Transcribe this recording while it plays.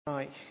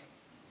Right.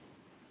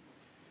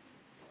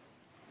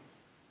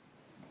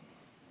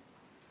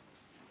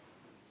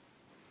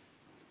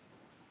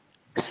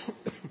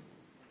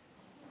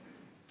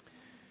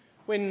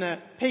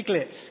 When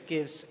Piglet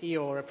gives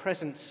Eeyore a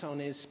present on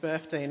his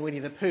birthday in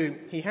Winnie the Pooh,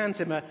 he hands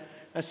him a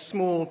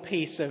small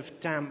piece of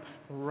damp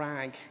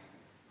rag.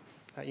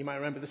 You might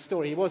remember the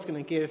story. He was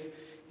going to give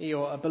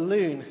Eeyore a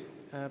balloon,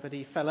 but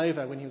he fell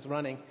over when he was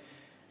running,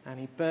 and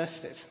he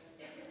burst it.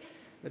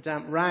 The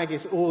damp rag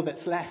is all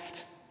that's left.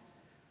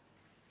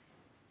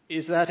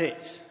 "Is that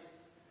it?"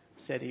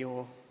 said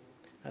Eeyore,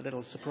 a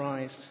little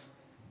surprised.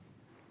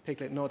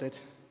 Piglet nodded.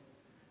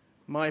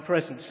 "My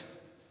present?"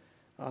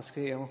 asked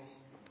Eeyore.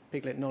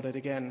 Piglet nodded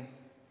again.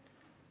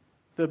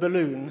 "The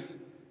balloon?"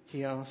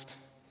 he asked.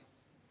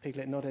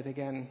 Piglet nodded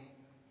again.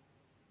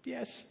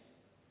 "Yes."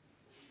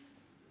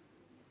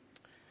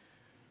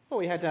 Well,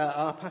 we had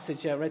our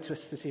passage read to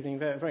us this evening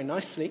very, very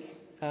nicely,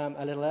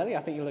 a little early,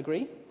 I think you'll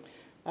agree.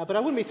 But I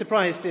wouldn't be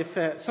surprised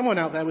if someone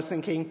out there was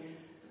thinking,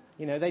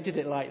 they did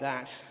it like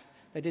that.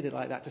 They did it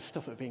like that to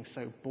stop it being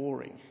so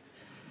boring.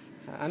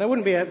 And I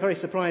wouldn't be very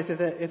surprised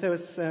if there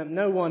was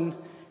no one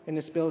in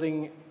this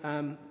building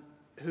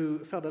who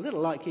felt a little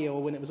like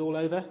Eeyore when it was all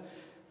over,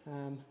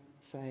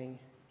 saying,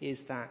 "Is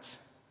that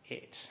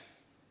it?"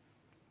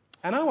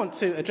 And I want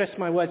to address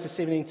my words this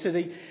evening to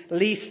the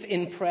least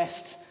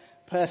impressed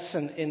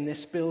person in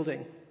this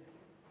building.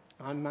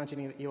 I'm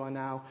imagining that you are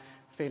now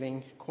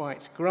feeling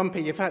quite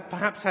grumpy. You've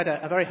perhaps had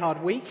a very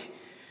hard week,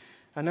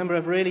 a number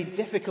of really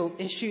difficult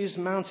issues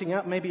mounting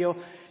up. Maybe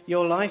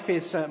your life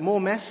is more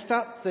messed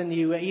up than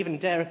you even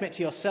dare admit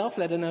to yourself,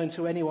 let alone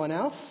to anyone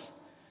else.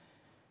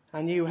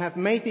 And you have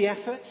made the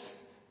effort.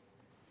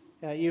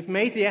 You've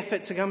made the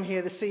effort to come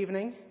here this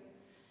evening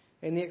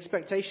in the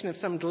expectation of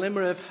some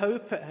glimmer of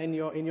hope in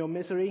your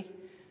misery.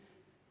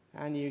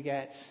 And you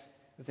get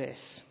this.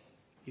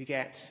 You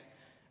get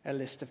a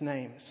list of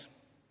names.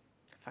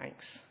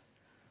 Thanks.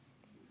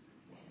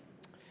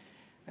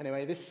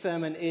 Anyway, this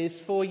sermon is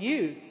for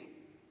you.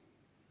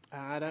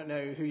 I don't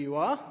know who you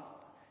are.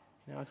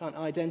 I can't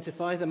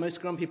identify the most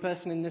grumpy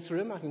person in this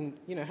room. I can,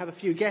 have a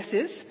few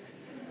guesses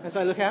as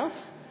I look out.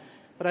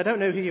 But I don't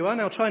know who you are,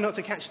 and I'll try not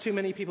to catch too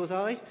many people's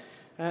eye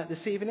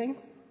this evening.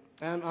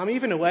 I'm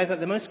even aware that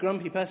the most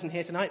grumpy person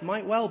here tonight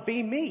might well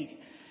be me,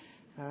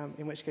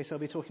 in which case I'll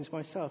be talking to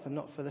myself and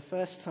not for the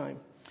first time.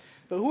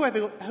 But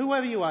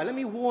whoever you are, let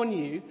me warn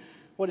you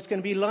what it's going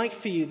to be like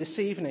for you this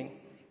evening.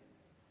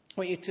 I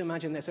want you to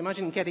imagine this.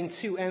 Imagine getting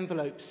two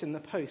envelopes in the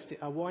post,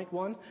 a white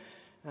one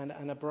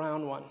and a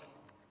brown one.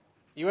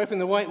 You open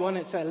the white one,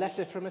 it's a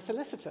letter from a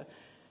solicitor.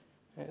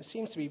 It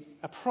seems to be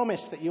a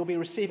promise that you'll be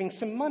receiving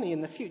some money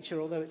in the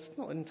future, although it's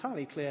not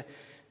entirely clear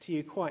to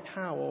you quite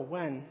how or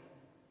when.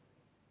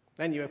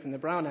 Then you open the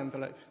brown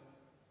envelope,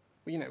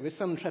 with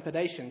some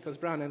trepidation, because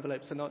brown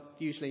envelopes are not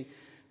usually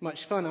much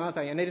fun, are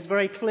they? And it is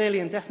very clearly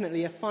and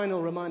definitely a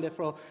final reminder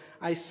for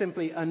a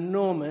simply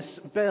enormous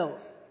bill.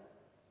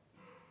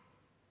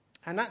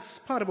 And that's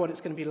part of what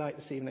it's going to be like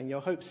this evening.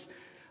 Your hopes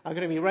are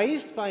going to be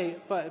raised by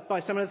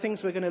some of the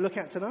things we're going to look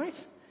at tonight.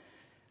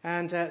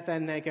 And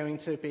then they're going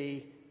to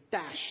be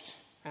dashed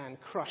and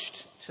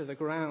crushed to the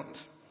ground.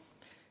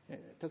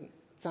 It doesn't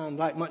sound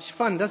like much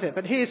fun, does it?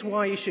 But here's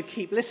why you should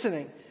keep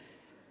listening.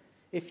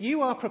 If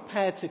you are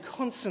prepared to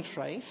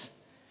concentrate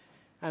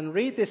and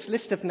read this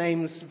list of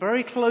names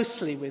very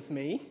closely with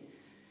me,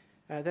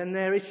 then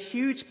there is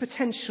huge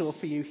potential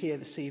for you here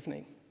this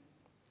evening.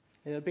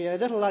 It'll be a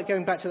little like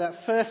going back to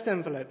that first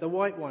envelope, the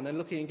white one, and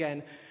looking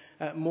again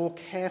more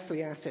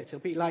carefully at it. It'll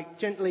be like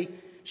gently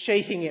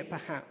shaking it,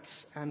 perhaps,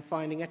 and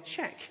finding a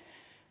cheque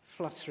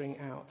fluttering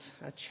out,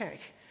 a cheque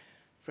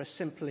for a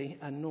simply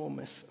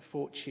enormous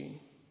fortune.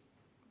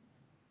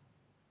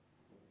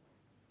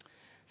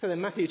 So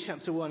then, Matthew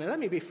chapter 1. And let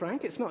me be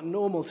frank, it's not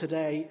normal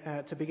today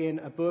to begin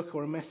a book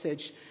or a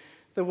message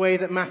the way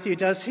that Matthew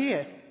does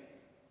here.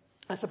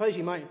 I suppose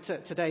you might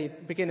today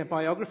begin a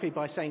biography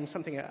by saying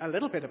something a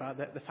little bit about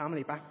the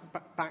family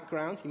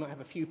background. You might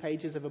have a few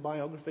pages of a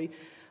biography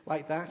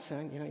like that.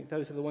 And,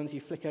 those are the ones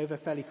you flick over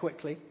fairly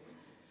quickly.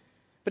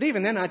 But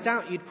even then, I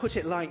doubt you'd put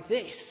it like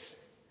this.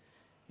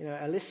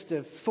 A list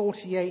of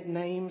 48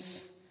 names.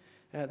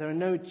 There are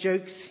no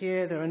jokes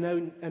here. There are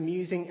no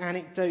amusing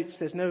anecdotes.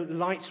 There's no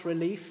light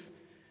relief.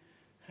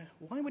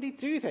 Why would he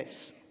do this?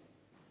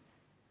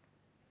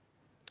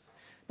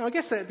 Now, I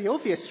guess the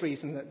obvious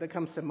reason that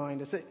comes to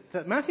mind is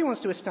that Matthew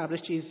wants to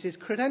establish Jesus'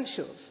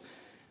 credentials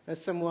as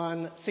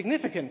someone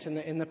significant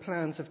in the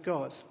plans of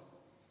God.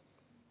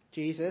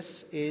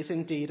 Jesus is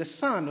indeed a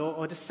son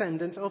or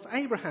descendant of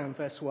Abraham,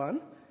 verse 1,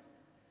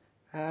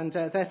 and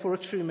therefore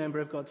a true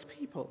member of God's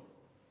people.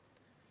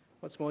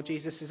 What's more,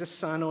 Jesus is a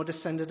son or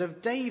descendant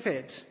of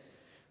David,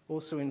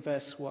 also in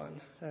verse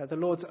 1. The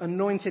Lord's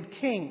anointed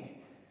king,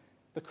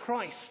 the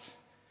Christ,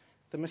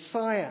 the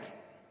Messiah.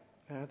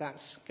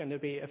 That's going to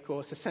be, of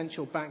course,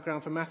 essential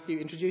background for Matthew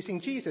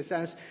introducing Jesus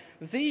as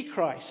the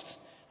Christ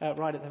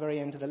right at the very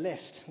end of the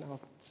list. And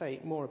I'll say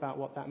more about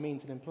what that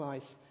means and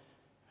implies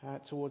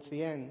towards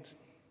the end.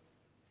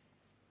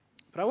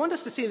 But I want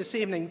us to see this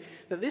evening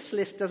that this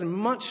list does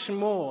much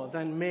more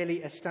than merely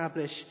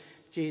establish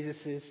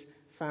Jesus'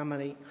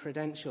 family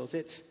credentials.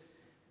 It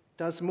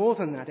does more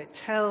than that. It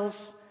tells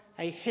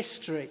a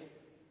history.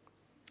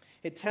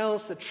 It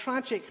tells the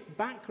tragic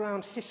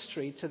background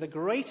history to the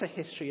greater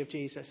history of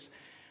Jesus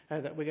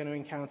that we're going to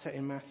encounter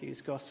in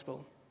Matthew's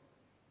Gospel.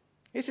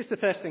 This is the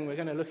first thing we're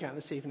going to look at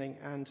this evening,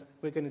 and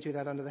we're going to do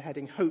that under the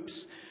heading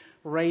Hopes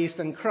Raised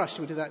and Crushed.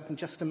 We'll do that in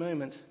just a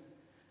moment.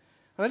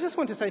 And I just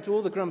want to say to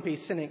all the grumpy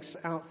cynics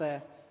out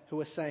there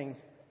who are saying,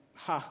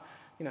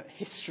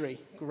 history,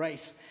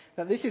 grace,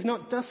 that this is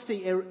not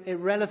dusty,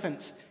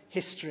 irrelevant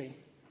history.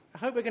 I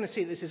hope we're going to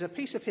see this as a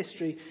piece of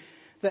history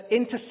that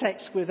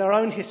intersects with our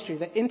own history,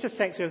 that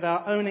intersects with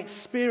our own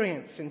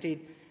experience,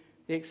 indeed,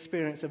 the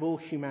experience of all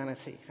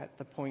humanity at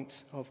the point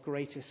of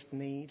greatest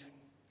need.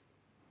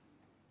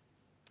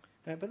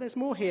 But there's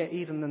more here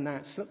even than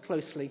that. So look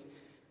closely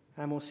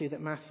and we'll see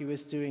that Matthew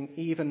is doing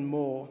even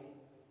more.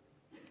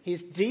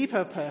 His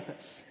deeper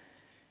purpose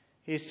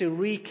is to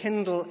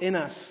rekindle in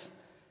us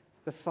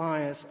the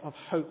fires of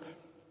hope.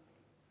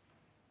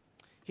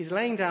 He's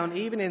laying down,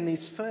 even in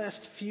these first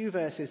few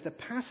verses, the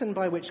pattern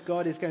by which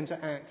God is going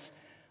to act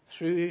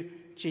through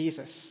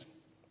Jesus.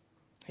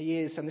 He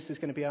is, and this is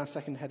going to be our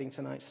second heading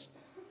tonight.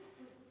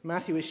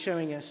 Matthew is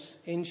showing us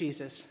in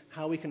Jesus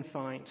how we can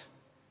find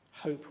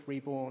hope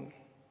reborn.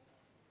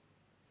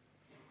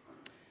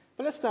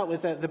 But let's start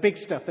with the big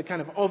stuff, the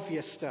kind of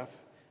obvious stuff,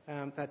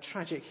 that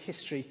tragic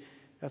history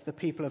of the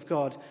people of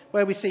God,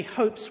 where we see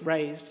hopes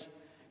raised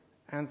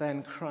and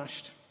then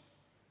crushed.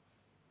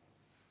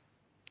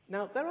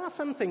 Now, there are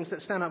some things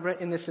that stand up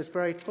in this list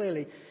very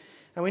clearly,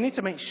 and we need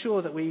to make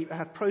sure that we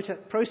have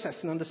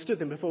processed and understood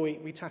them before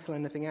we tackle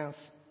anything else.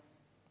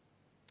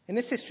 In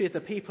this history of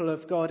the people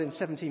of God in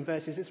 17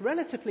 verses, it's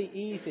relatively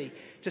easy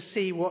to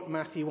see what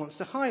Matthew wants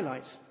to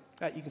highlight.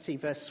 You can see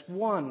verse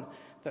 1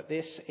 that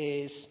this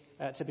is,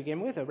 to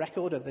begin with, a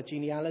record of the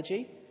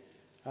genealogy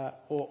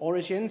or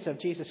origins of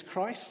Jesus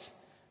Christ,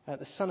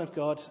 the Son of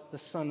God, the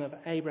son of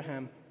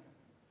Abraham.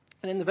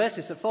 And in the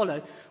verses that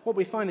follow, what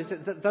we find is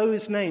that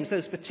those names,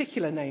 those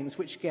particular names,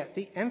 which get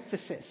the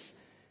emphasis,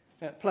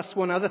 plus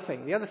one other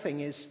thing. The other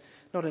thing is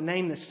not a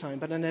name this time,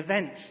 but an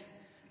event.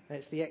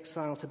 It's the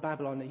exile to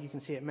Babylon. That you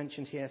can see it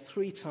mentioned here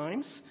 3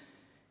 times.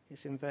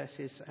 It's in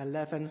verses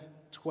 11,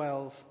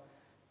 12,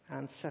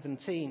 and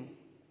 17.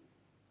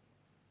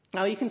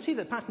 Now, you can see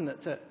the pattern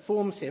that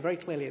forms here very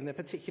clearly in the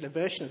particular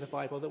version of the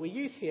Bible that we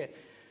use here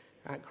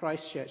at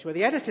Christ Church, where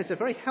the editors have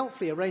very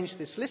helpfully arranged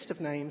this list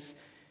of names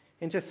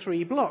into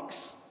 3 blocks,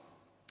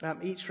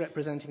 each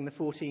representing the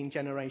 14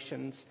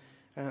 generations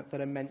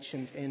that are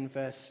mentioned in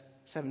verse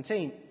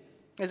 17.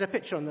 There's a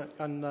picture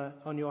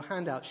on your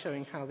handout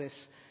showing how this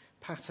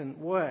pattern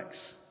works.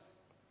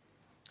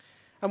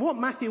 And what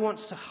Matthew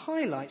wants to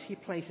highlight, he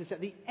places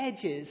at the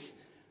edges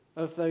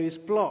of those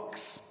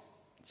blocks.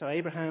 So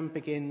Abraham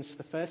begins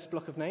the first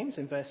block of names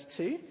in verse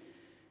 2,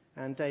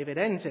 and David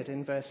ends it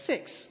in verse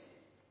 6.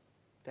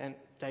 Then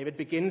David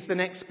begins the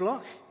next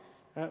block,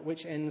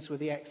 which ends with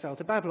the exile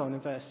to Babylon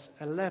in verse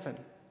 11.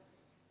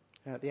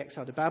 The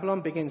exile to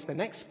Babylon begins the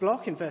next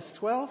block in verse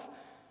 12,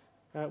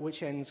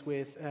 which ends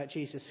with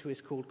Jesus, who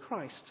is called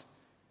Christ,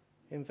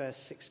 in verse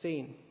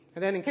 16.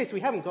 And then, in case we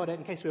haven't got it,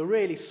 in case we're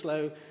really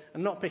slow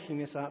and not picking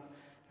this up,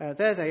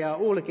 there they are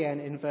all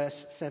again in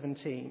verse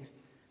 17.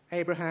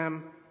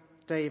 Abraham,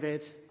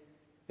 David,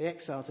 the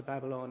exile to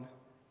Babylon,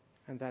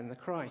 and then the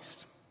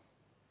Christ.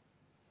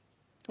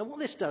 And what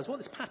this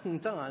pattern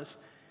does,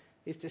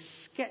 is to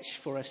sketch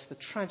for us the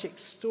tragic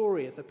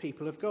story of the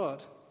people of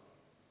God.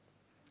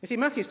 You see,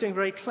 Matthew's doing a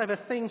very clever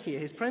thing here.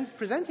 He's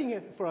presenting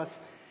it for us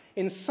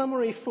in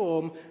summary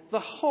form, the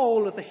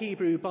whole of the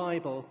Hebrew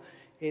Bible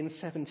in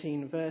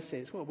 17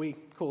 verses, what we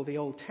call the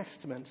Old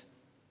Testament.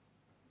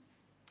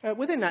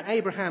 Within that,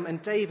 Abraham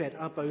and David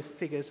are both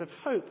figures of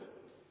hope.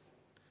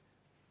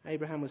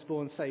 Abraham was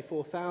born, say,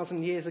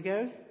 4,000 years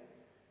ago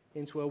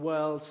into a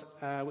world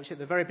which at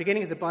the very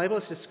beginning of the Bible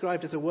is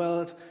described as a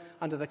world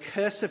under the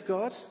curse of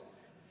God,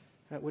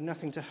 with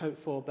nothing to hope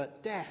for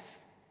but death.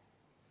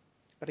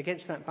 But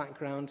against that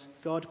background,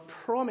 God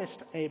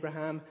promised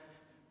Abraham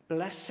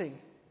blessing,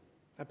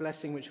 a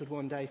blessing which would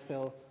one day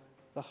fill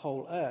the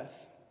whole earth.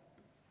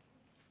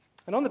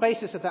 And on the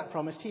basis of that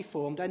promise, he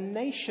formed a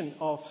nation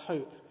of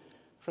hope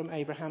from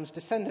Abraham's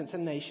descendants, a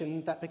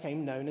nation that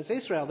became known as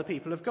Israel, the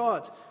people of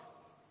God.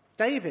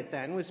 David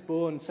then was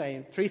born,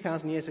 say,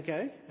 3,000 years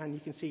ago, and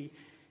you can see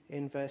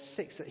in verse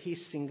 6 that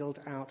he's singled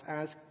out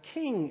as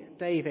King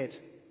David.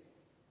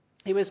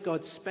 He was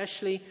God's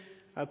specially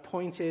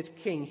appointed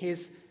king,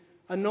 his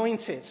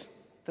anointed,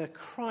 the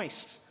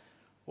Christ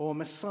or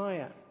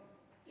Messiah.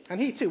 And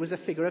he too was a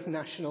figure of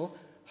national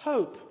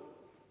hope.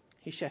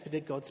 He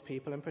shepherded God's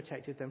people and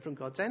protected them from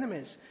God's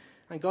enemies.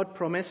 And God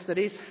promised that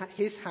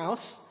his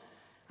house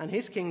and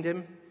his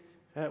kingdom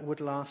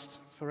would last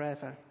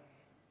forever.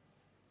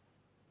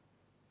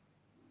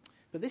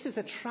 But this is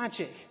a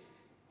tragic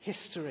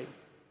history.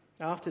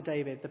 After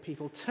David, the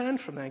people turned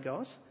from their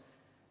God.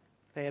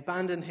 They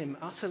abandoned him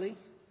utterly,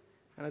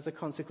 And as a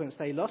consequence,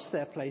 they lost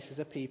their place as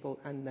a people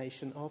and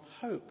nation of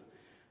hope.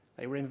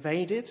 They were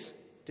invaded,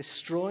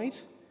 destroyed,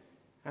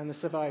 and the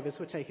survivors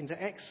were taken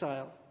to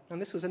exile.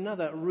 And this was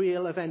another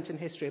real event in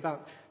history,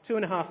 about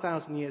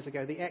 2,500 years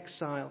ago, the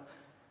exile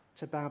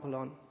to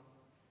Babylon.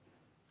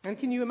 And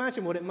can you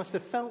imagine what it must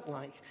have felt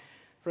like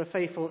for a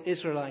faithful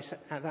Israelite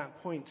at that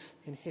point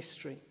in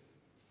history?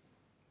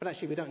 But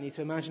actually, we don't need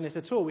to imagine it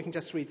at all. We can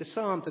just read the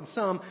Psalms. And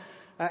Psalm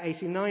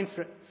 89,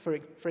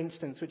 for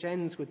instance, which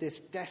ends with this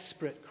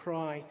desperate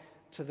cry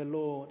to the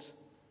Lord.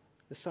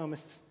 The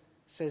psalmist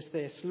says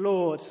this,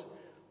 "Lord,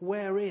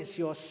 where is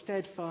your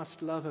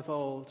steadfast love of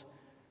old,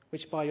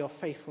 which by your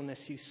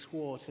faithfulness you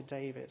swore to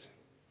David?"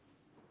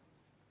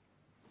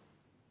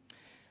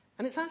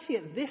 And it's actually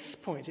at this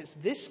point, it's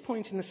this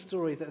point in the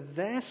story that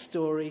their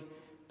story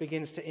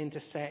begins to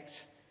intersect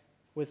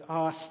with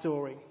our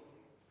story.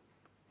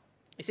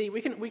 You see,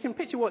 we can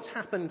picture what's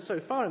happened so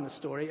far in the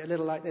story a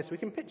little like this. We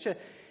can picture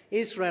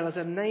Israel as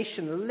a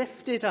nation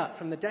lifted up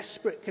from the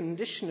desperate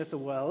condition of the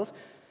world,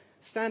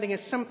 standing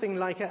as something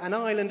like an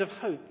island of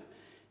hope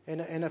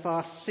in a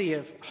vast sea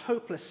of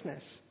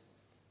hopelessness.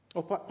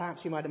 Or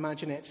perhaps you might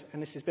imagine it,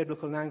 and this is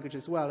biblical language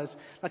as well, as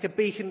like a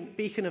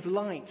beacon of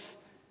light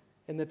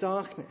in the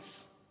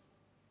darkness.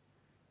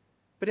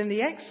 But in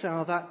the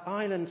exile, that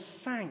island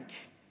sank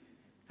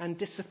and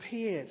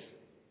disappeared.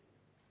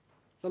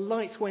 The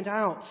light went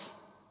out.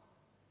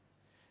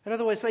 In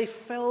other words, they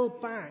fell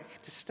back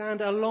to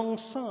stand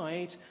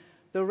alongside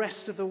the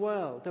rest of the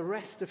world, the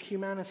rest of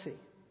humanity.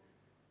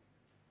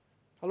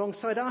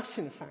 Alongside us,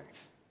 in fact.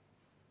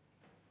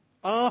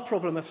 Our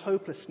problem of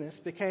hopelessness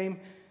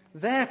became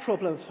their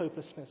problem of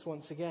hopelessness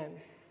once again.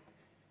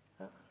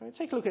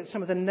 Take a look at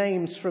some of the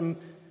names from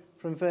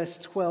verse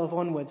 12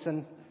 onwards.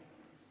 And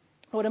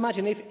I would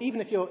imagine,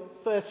 even if you're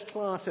first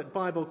class at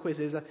Bible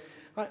quizzes,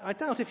 I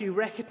doubt if you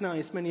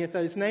recognize many of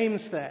those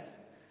names there.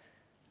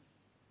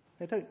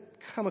 They don't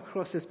come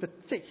across as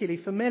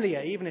particularly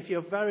familiar, even if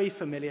you're very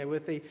familiar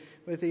with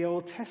the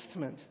Old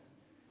Testament.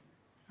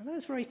 And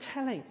that's very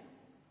telling.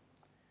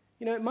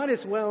 You know, it might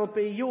as well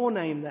be your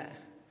name there.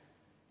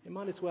 It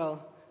might as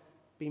well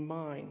be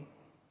mine.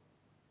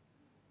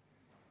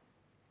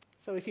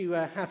 So if you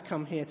have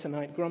come here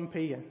tonight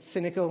grumpy and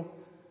cynical,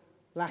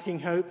 lacking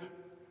hope,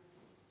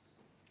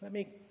 let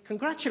me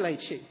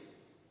congratulate you.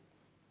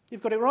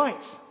 You've got it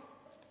right.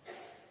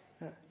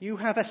 You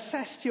have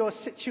assessed your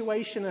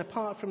situation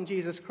apart from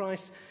Jesus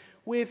Christ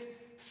with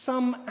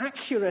some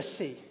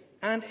accuracy,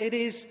 and it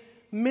is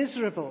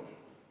miserable.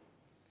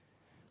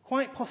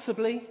 Quite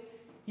possibly,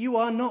 you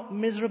are not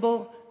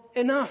miserable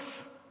enough.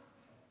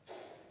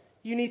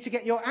 You need to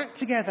get your act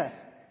together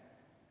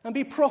and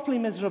be properly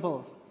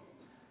miserable.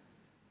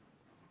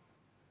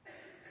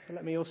 But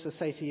let me also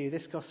say to you,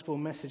 this gospel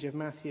message of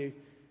Matthew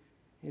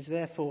is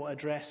therefore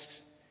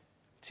addressed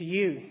to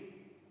you.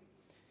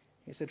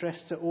 It's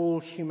addressed to all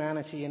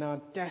humanity in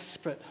our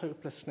desperate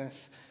hopelessness.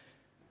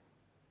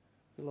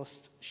 The lost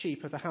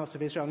sheep of the house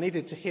of Israel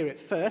needed to hear it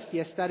first.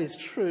 Yes, that is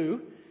true.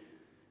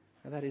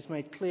 And that is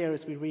made clear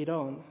as we read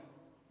on.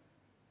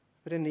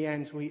 But in the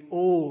end, we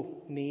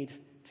all need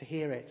to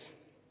hear it.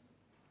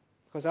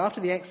 Because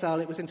after the exile,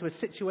 it was into a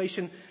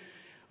situation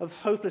of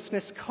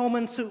hopelessness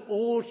common to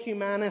all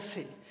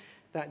humanity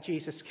that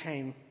Jesus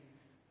came.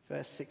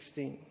 Verse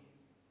 16.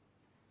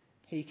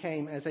 He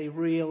came as a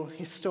real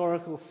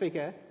historical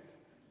figure,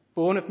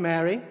 born of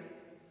Mary,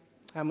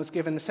 and was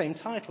given the same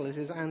title as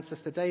his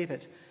ancestor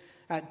David.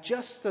 At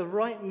just the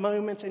right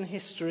moment in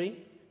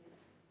history,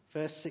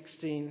 verse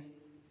 16,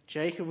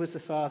 Jacob was the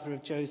father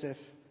of Joseph,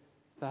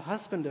 the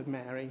husband of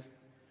Mary,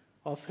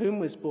 of whom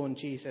was born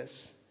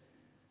Jesus,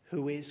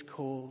 who is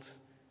called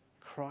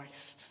Christ.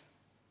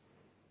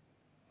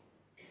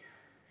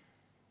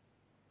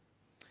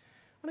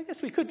 And I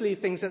guess we could leave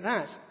things at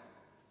that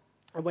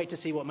and wait to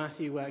see what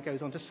Matthew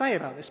goes on to say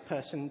about this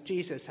person,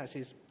 Jesus, as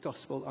his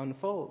gospel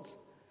unfolds.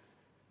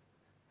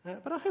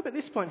 But I hope at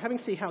this point, having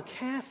seen how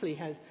carefully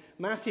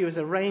Matthew has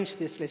arranged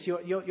this list,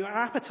 your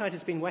appetite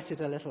has been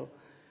whetted a little.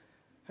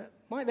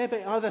 Might there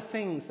be other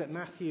things that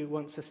Matthew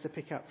wants us to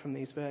pick up from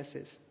these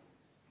verses?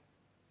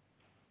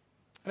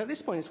 And at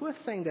this point, it's worth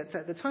saying that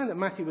at the time that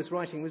Matthew was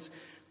writing, it was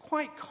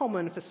quite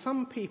common for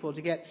some people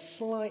to get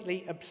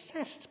slightly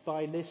obsessed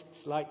by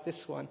lists like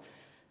this one,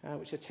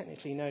 which are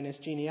technically known as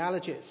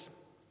genealogies.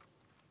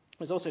 It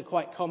was also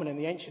quite common in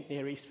the ancient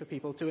Near East for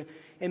people to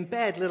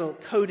embed little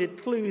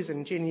coded clues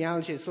in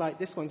genealogies like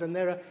this one. And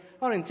there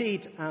are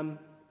indeed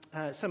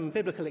some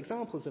biblical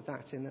examples of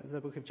that in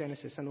the book of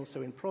Genesis and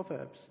also in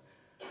Proverbs.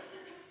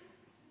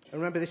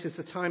 Remember, this is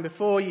the time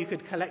before you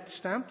could collect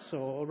stamps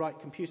or write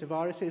computer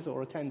viruses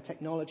or attend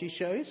technology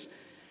shows.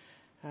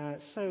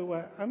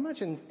 So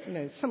imagine,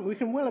 we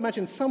can well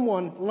imagine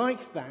someone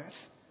like that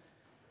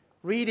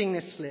reading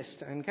this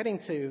list and getting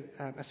to,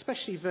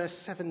 especially verse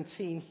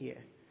 17 here,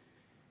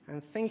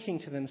 and thinking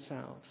to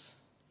themselves,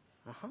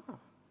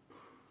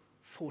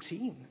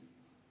 14.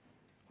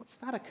 What's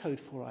that a code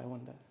for, I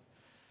wonder?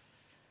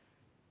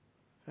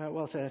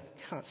 Well, to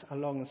cut a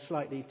long and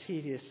slightly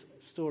tedious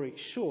story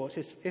short,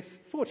 if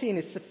 14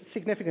 is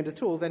significant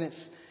at all, then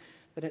it's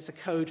then it's a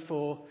code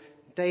for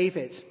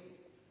David.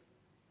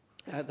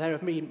 There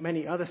have been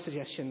many other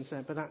suggestions,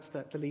 but that's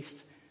the least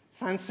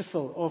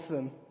fanciful of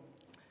them.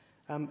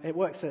 It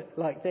works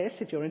like this,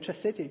 if you're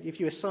interested. If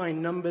you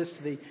assign numbers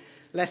to the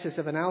letters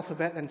of an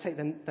alphabet, then take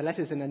the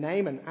letters in a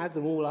name and add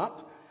them all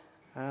up,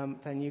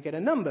 then you get a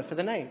number for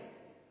the name.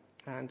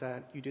 And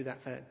you do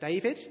that for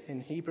David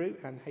in Hebrew,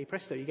 and hey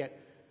presto, you get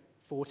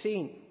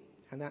 14.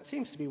 And that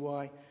seems to be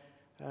why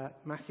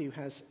Matthew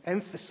has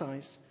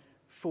emphasized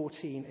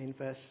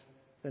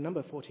the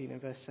number 14 in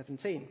verse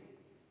 17.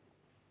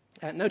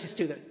 Notice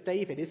too that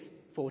David is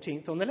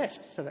 14th on the list,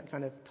 so that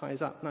kind of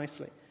ties up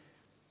nicely.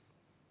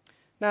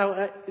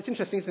 Now, it's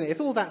interesting, isn't it? If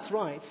all that's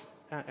right,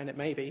 and it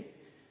may be,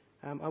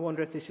 I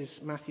wonder if this is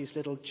Matthew's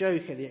little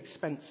joke at the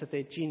expense of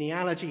the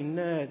genealogy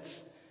nerds.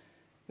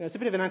 It's a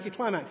bit of an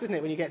anticlimax, isn't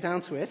it, when you get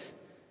down to it?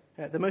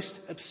 The most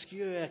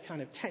obscure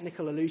kind of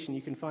technical allusion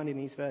you can find in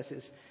these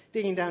verses,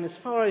 digging down as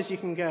far as you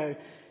can go,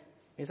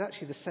 is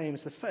actually the same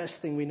as the first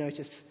thing we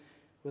notice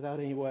without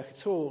any work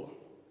at all.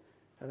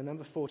 The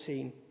number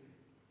 14,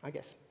 I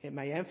guess it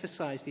may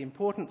emphasize the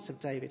importance of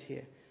David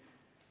here,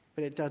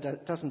 but it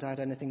doesn't add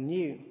anything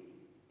new.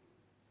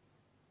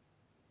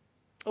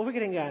 Well, we're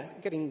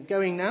getting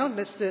going now.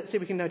 Let's see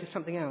if we can notice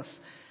something else.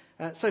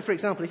 So, for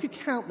example, if you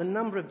count the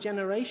number of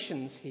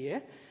generations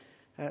here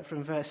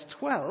from verse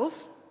 12,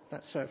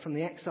 that's from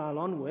the exile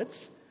onwards,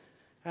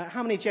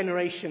 how many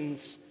generations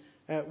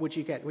would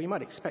you get? Well, you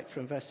might expect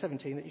from verse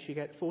 17 that you should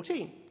get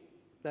 14.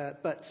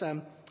 But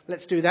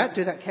let's do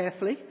that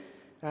carefully.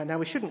 Now,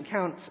 we shouldn't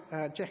count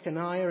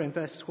Jeconiah in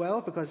verse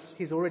 12 because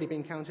he's already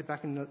been counted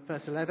back in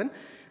verse 11.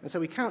 And so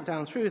we count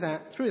down through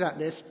that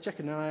list,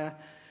 Jeconiah,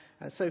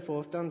 and so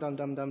forth,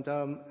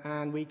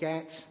 and we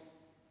get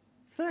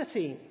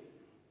 13.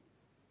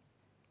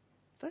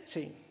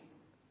 13.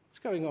 What's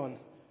going on?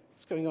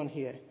 What's going on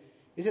here?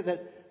 Is it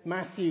that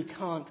Matthew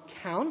can't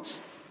count?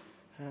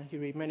 You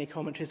read many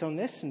commentaries on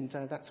this, and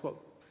that's what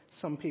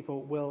some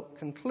people will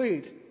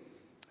conclude.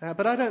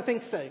 But I don't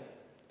think so.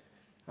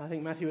 I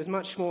think Matthew is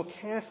much more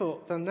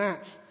careful than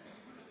that.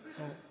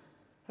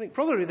 I think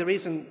probably the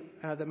reason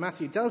that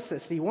Matthew does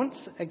this, he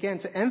wants again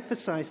to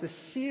emphasize the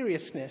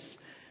seriousness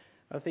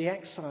of the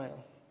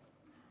exile.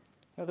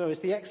 In other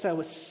words, the exile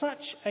was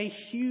such a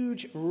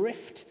huge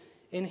rift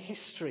in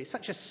history,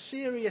 such a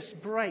serious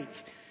break,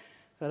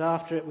 that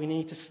after it we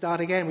need to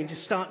start again. We need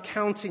to start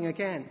counting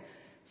again.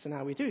 So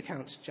now we do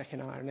count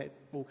Jeconiah, and it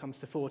all comes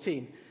to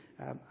 14,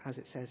 as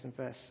it says in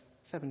verse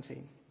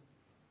 17.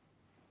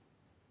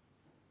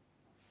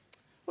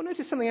 Well,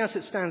 notice something else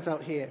that stands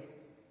out here.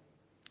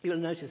 You'll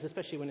notice,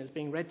 especially when it's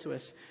being read to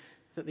us,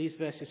 that these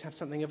verses have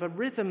something of a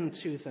rhythm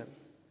to them.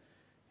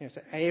 So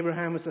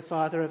Abraham was the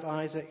father of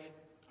Isaac,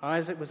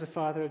 Isaac was the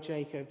father of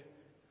Jacob,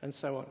 and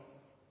so on.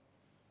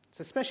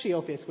 It's especially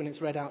obvious when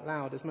it's read out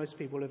loud, as most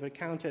people have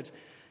recounted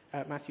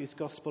Matthew's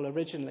gospel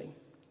originally.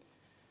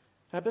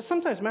 But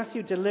sometimes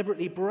Matthew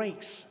deliberately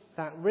breaks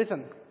that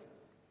rhythm.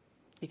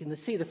 You can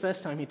see the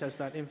first time he does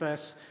that in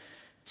verse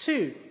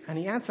 2, and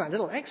he adds that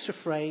little extra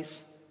phrase,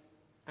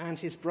 and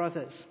his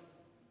brothers.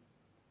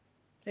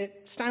 It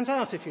stands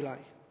out, if you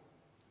like.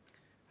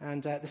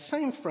 And the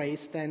same phrase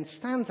then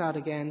stands out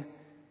again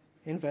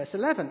in verse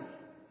 11.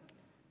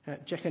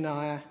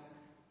 Jeconiah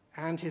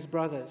and his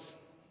brothers.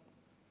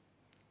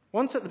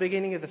 Once at the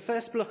beginning of the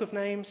first block of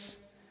names,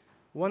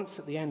 once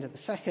at the end of the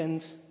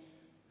second,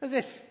 as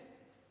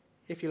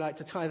if you like,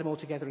 to tie them all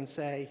together and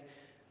say,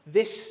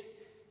 this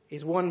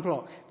is one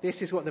block.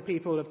 This is what the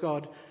people of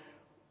God,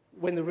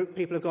 when the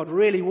people of God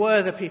really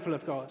were the people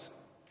of God.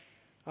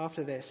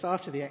 After this,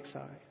 after the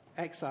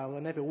exile,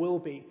 there never will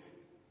be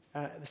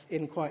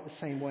in quite the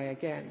same way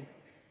again.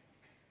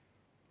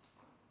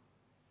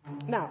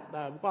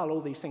 Now, while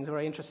all these things are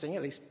very interesting,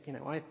 at least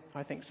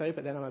I think so,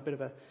 but then I'm a bit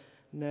of a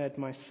nerd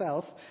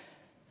myself.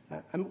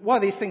 And while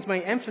these things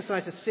may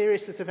emphasize the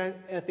seriousness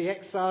of the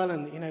exile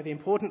and the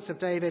importance of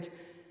David,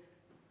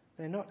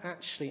 they're not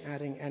actually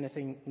adding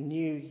anything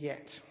new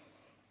yet.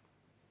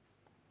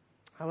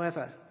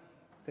 However,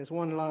 there's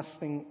one last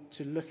thing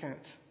to look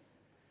at.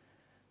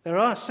 There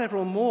are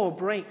several more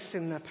breaks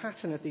in the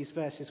pattern of these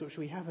verses which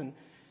we haven't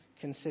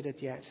considered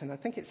yet. And I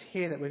think it's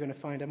here that we're going to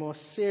find a more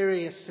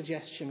serious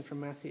suggestion from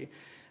Matthew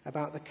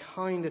about the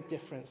kind of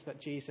difference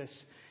that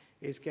Jesus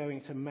is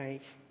going to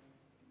make.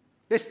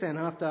 This then,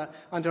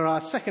 under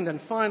our second and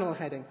final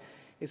heading,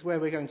 is where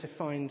we're going to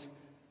find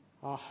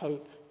our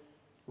hope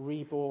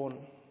reborn.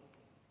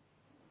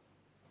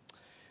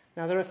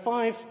 Now, there are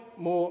 5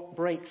 more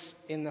breaks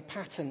in the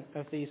pattern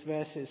of these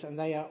verses, and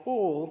they are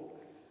all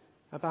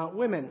about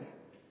women.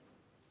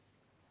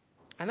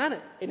 And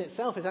that in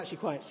itself is actually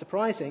quite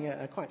surprising,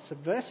 a quite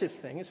subversive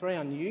thing. It's very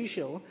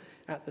unusual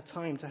at the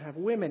time to have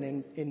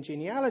women in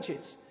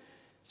genealogies.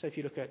 So if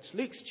you look at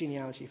Luke's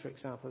genealogy, for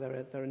example,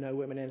 there are no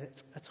women in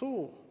it at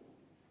all.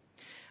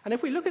 And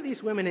if we look at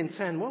these women in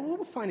turn, what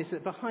we'll find is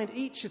that behind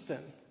each of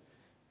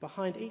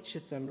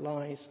them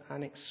lies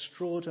an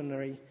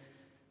extraordinary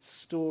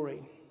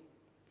story.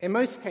 In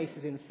most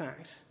cases, in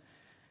fact,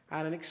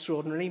 and an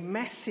extraordinarily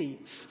messy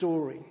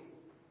story.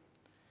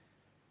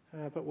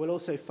 But we'll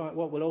also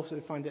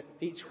find that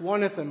each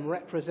one of them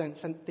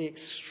represents the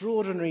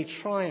extraordinary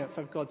triumph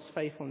of God's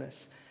faithfulness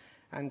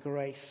and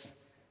grace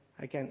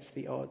against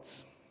the odds.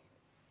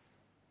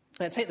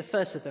 Take the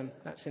first of them.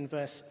 That's in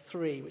verse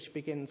 3, which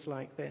begins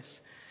like this.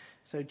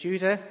 So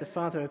Judah, the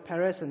father of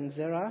Perez and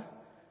Zerah,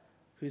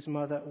 whose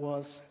mother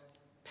was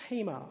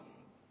Tamar.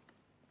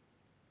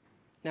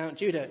 Now,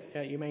 Judah,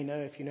 you may know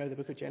if you know the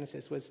book of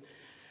Genesis, was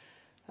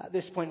at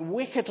this point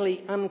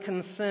wickedly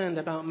unconcerned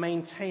about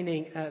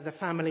maintaining the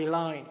family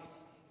line.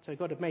 So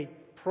God had made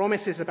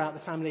promises about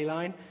the family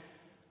line.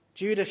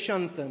 Judah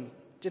shunned them,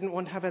 didn't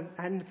want to have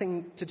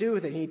anything to do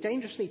with it. He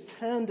dangerously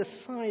turned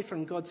aside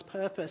from God's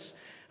purpose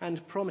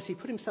and promise. He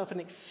put himself in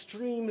an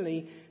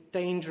extremely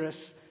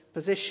dangerous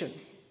position.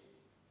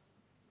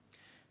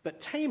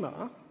 But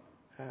Tamar,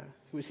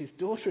 who was his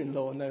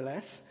daughter-in-law no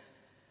less,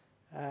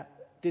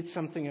 did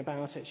something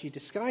about it. She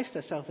disguised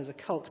herself as a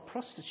cult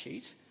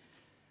prostitute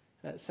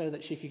so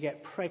that she could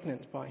get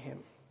pregnant by him.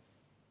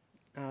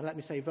 Let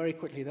me say very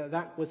quickly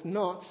that was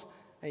not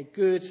a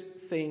good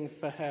thing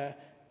for her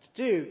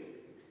to do.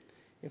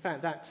 In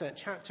fact, that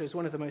chapter is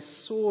one of the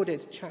most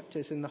sordid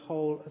chapters in the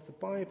whole of the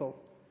Bible.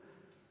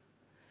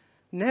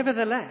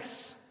 Nevertheless,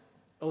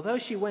 although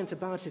she went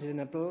about it in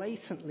a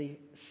blatantly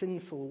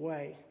sinful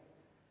way,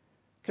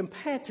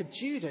 compared to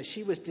Judah,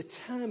 she was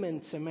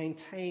determined to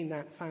maintain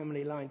that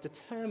family line,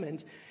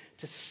 determined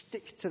to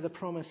stick to the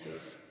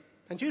promises.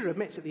 And Judah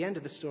admits at the end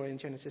of the story in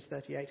Genesis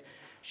 38,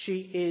 she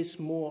is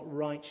more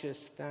righteous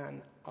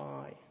than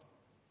I.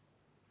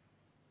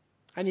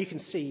 And you can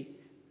see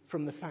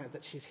from the fact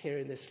that she's here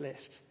in this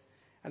list,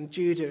 and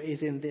Judah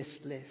is in this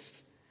list,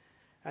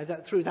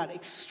 that through that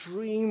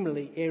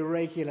extremely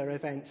irregular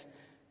event,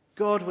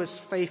 God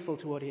was faithful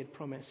to what he had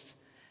promised,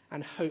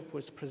 and hope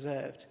was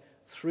preserved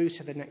through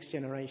to the next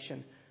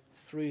generation,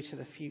 through to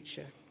the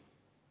future.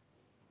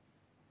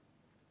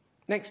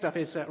 Next up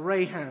is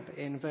Rahab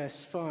in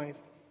verse 5.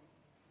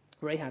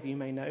 Rahab, you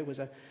may know,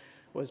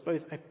 was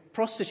both a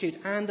prostitute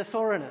and a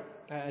foreigner,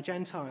 a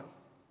Gentile.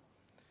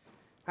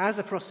 As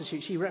a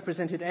prostitute, she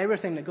represented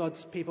everything that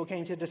God's people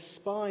came to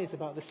despise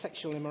about the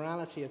sexual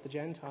immorality of the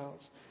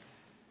Gentiles.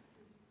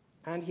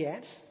 And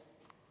yet,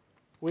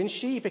 when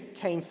she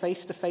became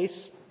face to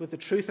face with the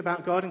truth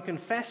about God and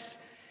confessed,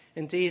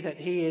 indeed, that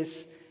he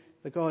is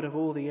the God of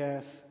all the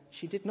earth,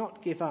 she did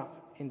not give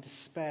up in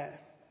despair.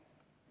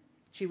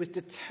 She was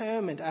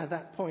determined at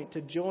that point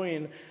to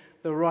join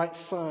the right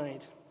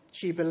side.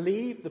 She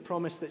believed the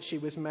promise that she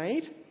was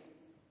made,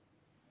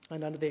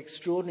 and under the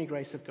extraordinary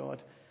grace of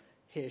God,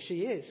 here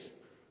she is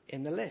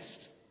in the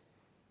list,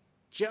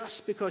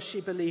 just because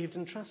she believed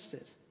and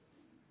trusted.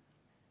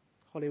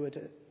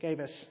 Hollywood gave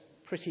us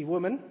Pretty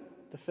Woman,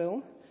 the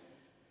film,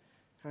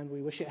 and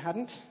we wish it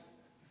hadn't.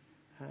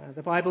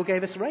 The Bible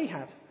gave us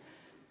Rahab,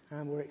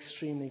 and we're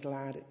extremely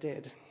glad it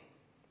did.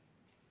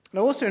 And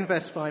also in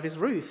verse 5 is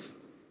Ruth.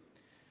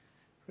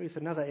 Ruth,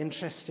 another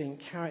interesting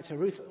character.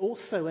 Ruth,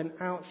 also an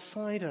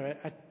outsider,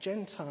 a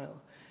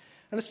Gentile.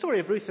 And the story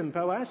of Ruth and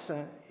Boaz,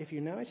 if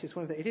you know it,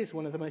 is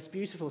one of the most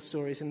beautiful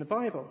stories in the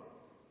Bible.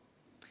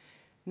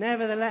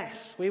 Nevertheless,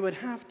 we would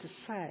have to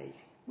say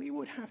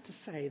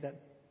that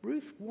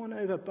Ruth won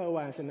over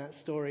Boaz in that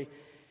story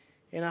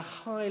in a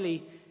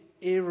highly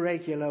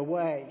irregular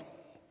way.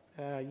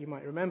 You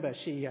might remember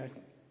she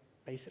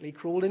basically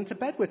crawled into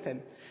bed with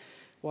him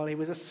while he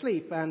was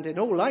asleep, and in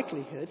all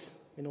likelihood,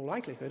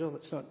 although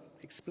it's not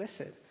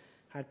explicit,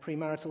 had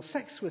premarital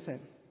sex with him.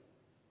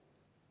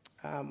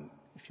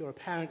 If you're a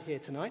parent here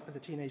tonight with a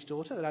teenage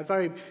daughter, then I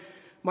very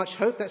much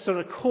hope that sort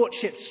of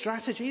courtship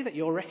strategy that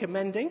you're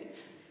recommending.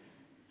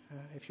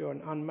 If you're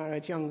an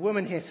unmarried young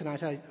woman here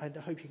tonight, I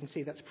hope you can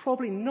see that's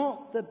probably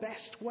not the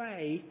best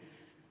way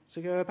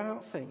to go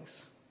about things.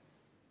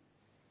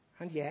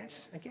 And yet,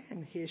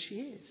 again, here she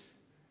is.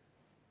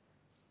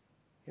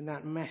 In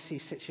that messy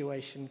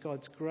situation,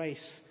 God's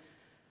grace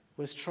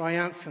was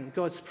triumphant.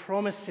 God's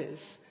promises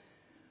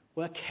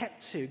were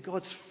kept to.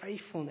 God's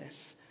faithfulness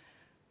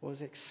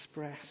was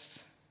expressed.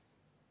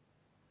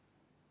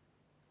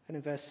 And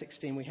in verse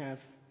 16 we have,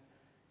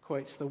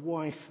 quotes, the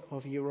wife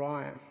of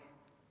Uriah.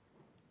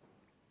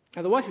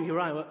 Now the wife of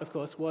Uriah, of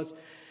course, was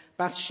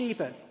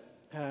Bathsheba,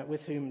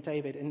 with whom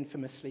David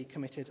infamously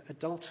committed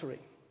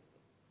adultery.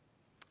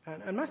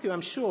 And Matthew,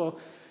 I'm sure,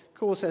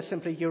 calls her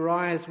simply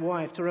Uriah's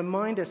wife to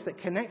remind us that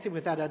connected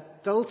with that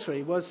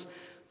adultery was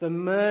the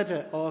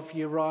murder of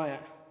Uriah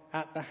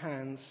at the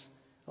hands,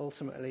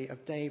 ultimately,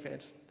 of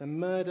David. The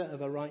murder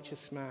of a righteous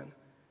man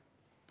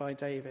by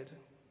David.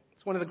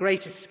 It's one of the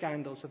greatest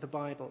scandals of the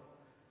Bible.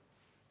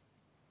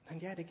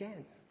 And yet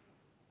again,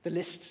 the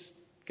list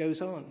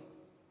goes on.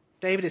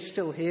 David is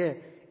still here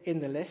in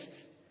the list.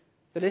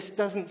 The list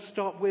doesn't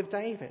stop with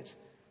David.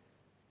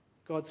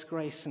 God's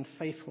grace and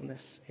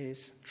faithfulness is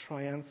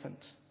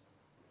triumphant.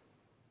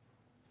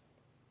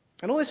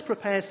 And all this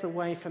prepares the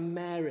way for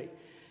Mary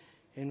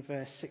in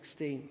verse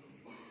 16.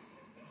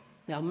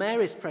 Now,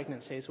 Mary's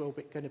pregnancy, as we're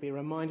going to be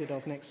reminded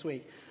of next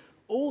week,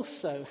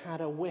 also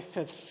had a whiff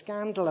of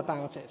scandal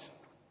about it.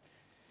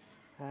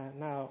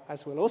 Now,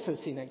 as we'll also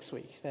see next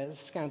week, the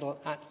scandal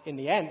in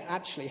the end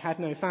actually had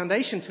no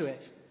foundation to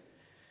it.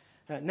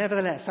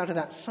 Nevertheless, out of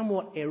that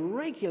somewhat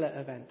irregular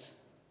event,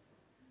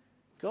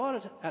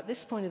 God, at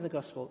this point in the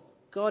gospel,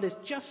 God is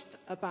just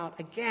about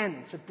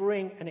again to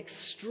bring an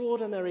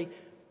extraordinary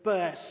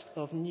burst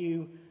of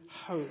new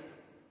hope.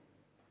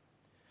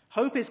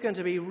 Hope is going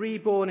to be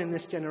reborn in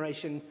this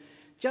generation,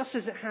 just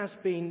as it has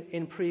been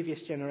in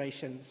previous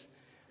generations,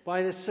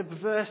 by the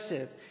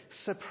subversive,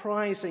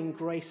 surprising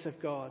grace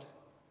of God.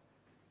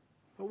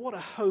 But what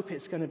a hope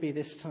it's going to be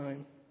this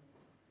time.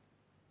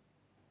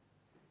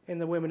 In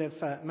the women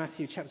of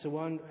Matthew chapter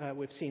 1,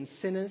 we've seen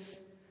sinners,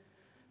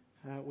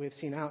 we've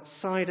seen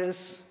outsiders,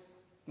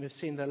 we've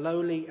seen the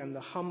lowly and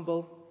the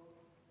humble,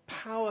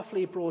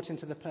 powerfully brought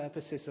into the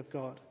purposes of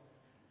God.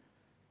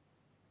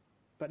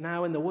 But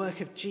now in the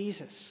work of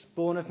Jesus,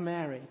 born of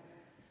Mary,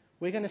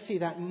 we're going to see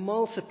that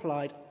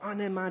multiplied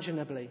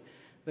unimaginably,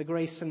 the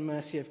grace and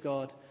mercy of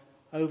God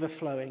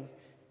overflowing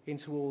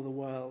into all the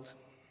world.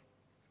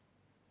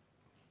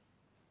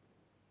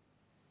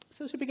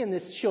 So as we begin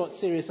this short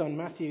series on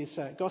Matthew's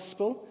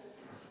Gospel,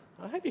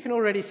 I hope you can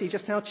already see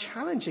just how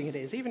challenging it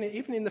is, even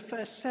in the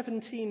first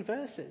 17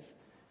 verses.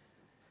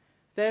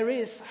 There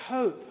is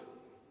hope.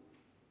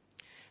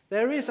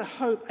 There is a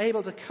hope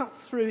able to cut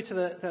through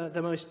to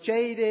the most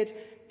jaded,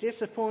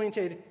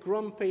 disappointed,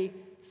 grumpy,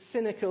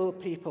 cynical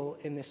people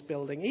in this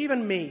building,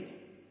 even me.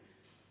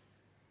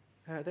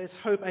 There's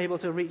hope able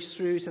to reach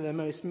through to the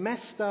most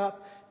messed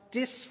up,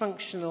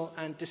 dysfunctional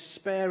and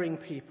despairing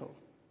people.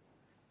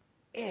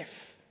 If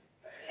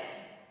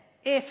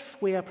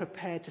we are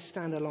prepared to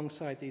stand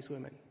alongside these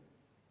women.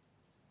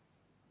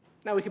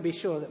 Now, we can be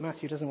sure that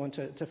Matthew doesn't want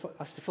us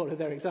to follow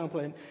their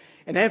example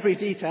in every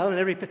detail and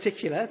every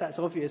particular. That's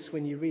obvious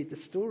when you read the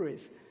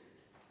stories.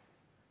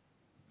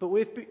 But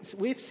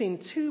we've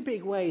seen two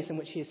big ways in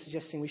which he is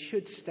suggesting we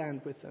should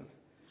stand with them.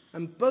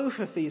 And both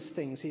of these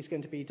things he's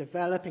going to be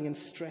developing and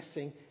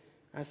stressing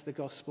as the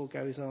gospel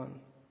goes on.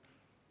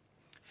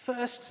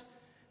 First,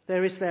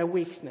 there is their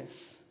weakness.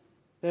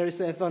 There is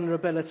their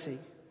vulnerability,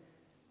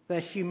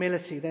 their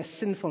humility, their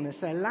sinfulness,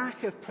 their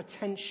lack of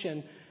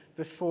pretension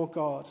before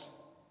God.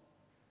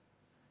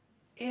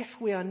 If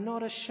we are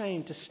not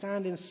ashamed to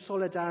stand in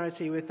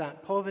solidarity with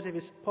that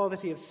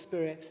poverty of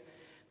spirit,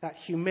 that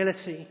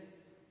humility,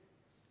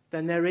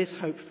 then there is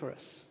hope for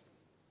us.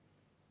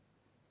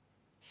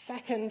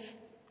 Second,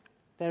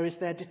 there is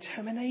their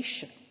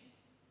determination.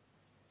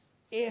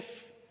 If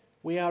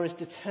we are as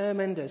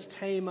determined as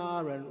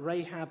Tamar and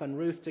Rahab and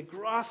Ruth to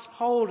grasp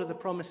hold of the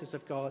promises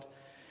of God,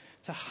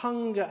 to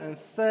hunger and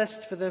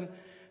thirst for them,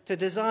 to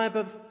desire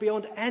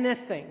beyond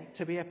anything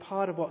to be a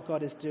part of what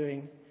God is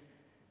doing,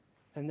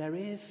 then there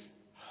is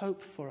hope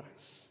for us.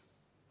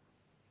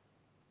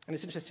 And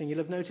it's interesting, you'll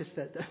have noticed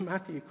that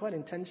Matthew, quite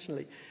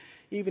intentionally,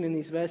 even in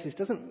these verses,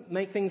 doesn't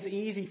make things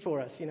easy for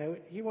us.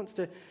 He wants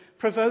to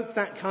provoke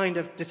that kind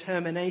of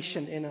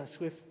determination in us.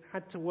 We've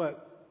had to work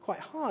quite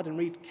hard and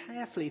read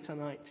carefully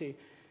tonight to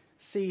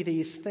see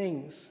these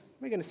things.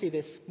 We're going to see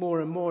this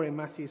more and more in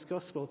Matthew's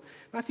Gospel.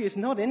 Matthew is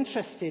not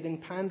interested in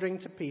pandering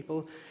to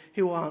people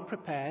who aren't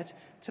prepared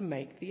to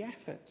make the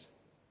effort.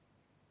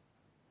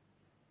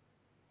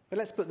 But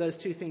let's put those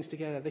two things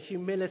together, the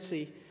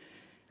humility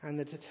and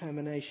the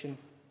determination.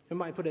 We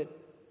might put it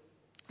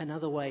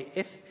another way.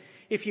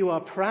 If you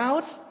are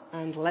proud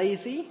and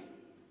lazy,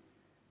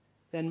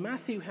 then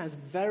Matthew has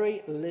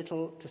very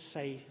little to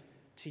say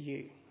to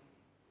you.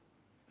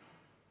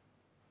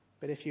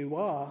 But if you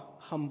are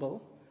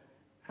humble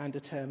and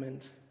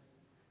determined,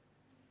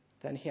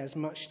 then he has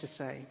much to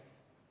say.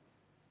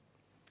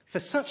 For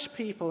such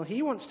people,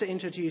 he wants to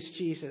introduce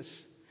Jesus.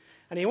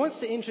 And he wants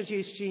to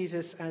introduce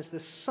Jesus as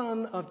the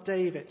Son of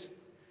David.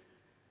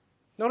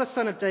 Not a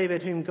son of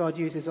David whom God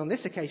uses on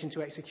this occasion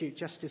to execute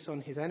justice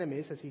on his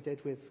enemies, as he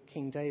did with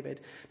King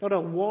David. Not a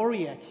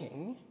warrior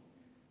king,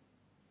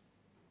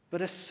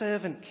 but a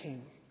servant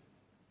king.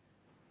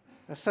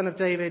 A son of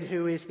David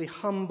who is the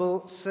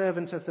humble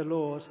servant of the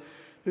Lord,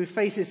 who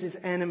faces his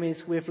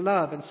enemies with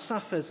love and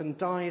suffers and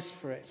dies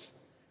for it,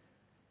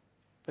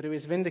 but who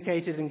is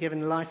vindicated and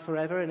given life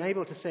forever and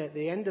able to say at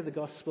the end of the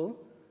gospel,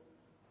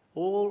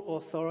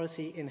 all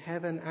authority in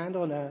heaven and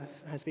on earth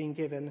has been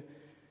given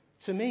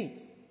to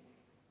me.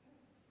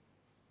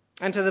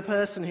 And to the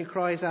person who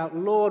cries out,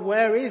 Lord,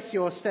 where is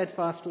your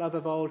steadfast love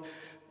of old,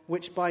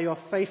 which by your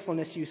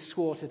faithfulness you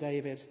swore to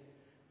David?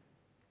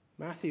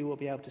 Matthew will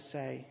be able to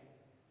say,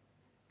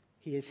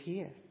 he is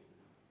here.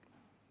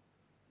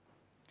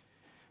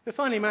 But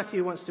finally,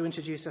 Matthew wants to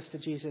introduce us to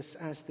Jesus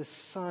as the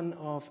son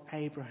of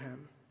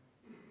Abraham.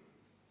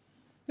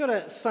 Not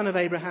a son of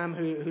Abraham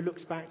who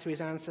looks back to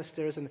his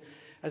ancestors and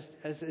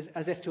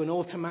as if to an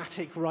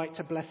automatic right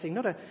to blessing.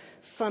 Not a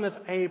son of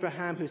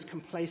Abraham who's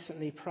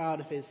complacently proud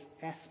of his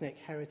ethnic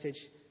heritage.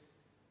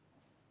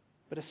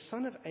 But a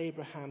son of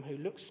Abraham who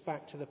looks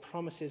back to the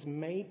promises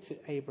made to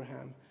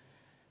Abraham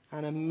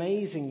and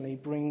amazingly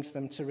brings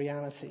them to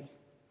reality.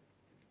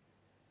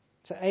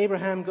 To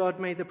Abraham, God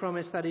made the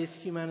promise that is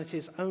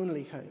humanity's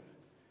only hope.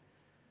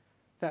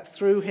 That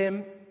through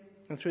him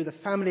and through the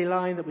family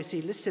line that we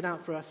see listed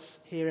out for us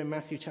here in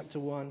Matthew chapter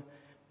 1,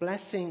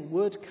 blessing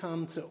would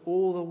come to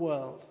all the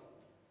world.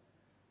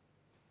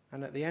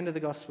 And at the end of the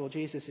gospel,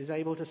 Jesus is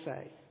able to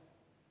say,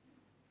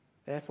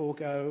 therefore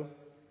go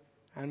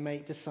and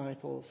make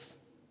disciples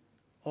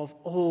of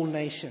all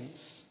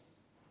nations,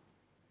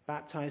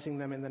 baptizing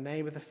them in the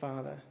name of the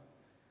Father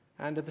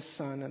and of the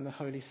Son and the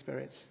Holy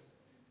Spirit,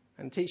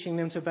 and teaching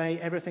them to obey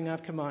everything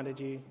I've commanded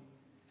you.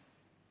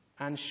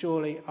 And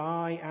surely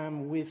I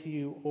am with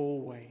you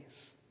always,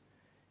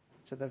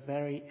 to the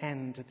very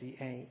end of the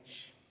age.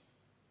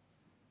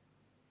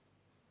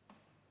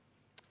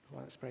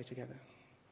 Well, let's pray together.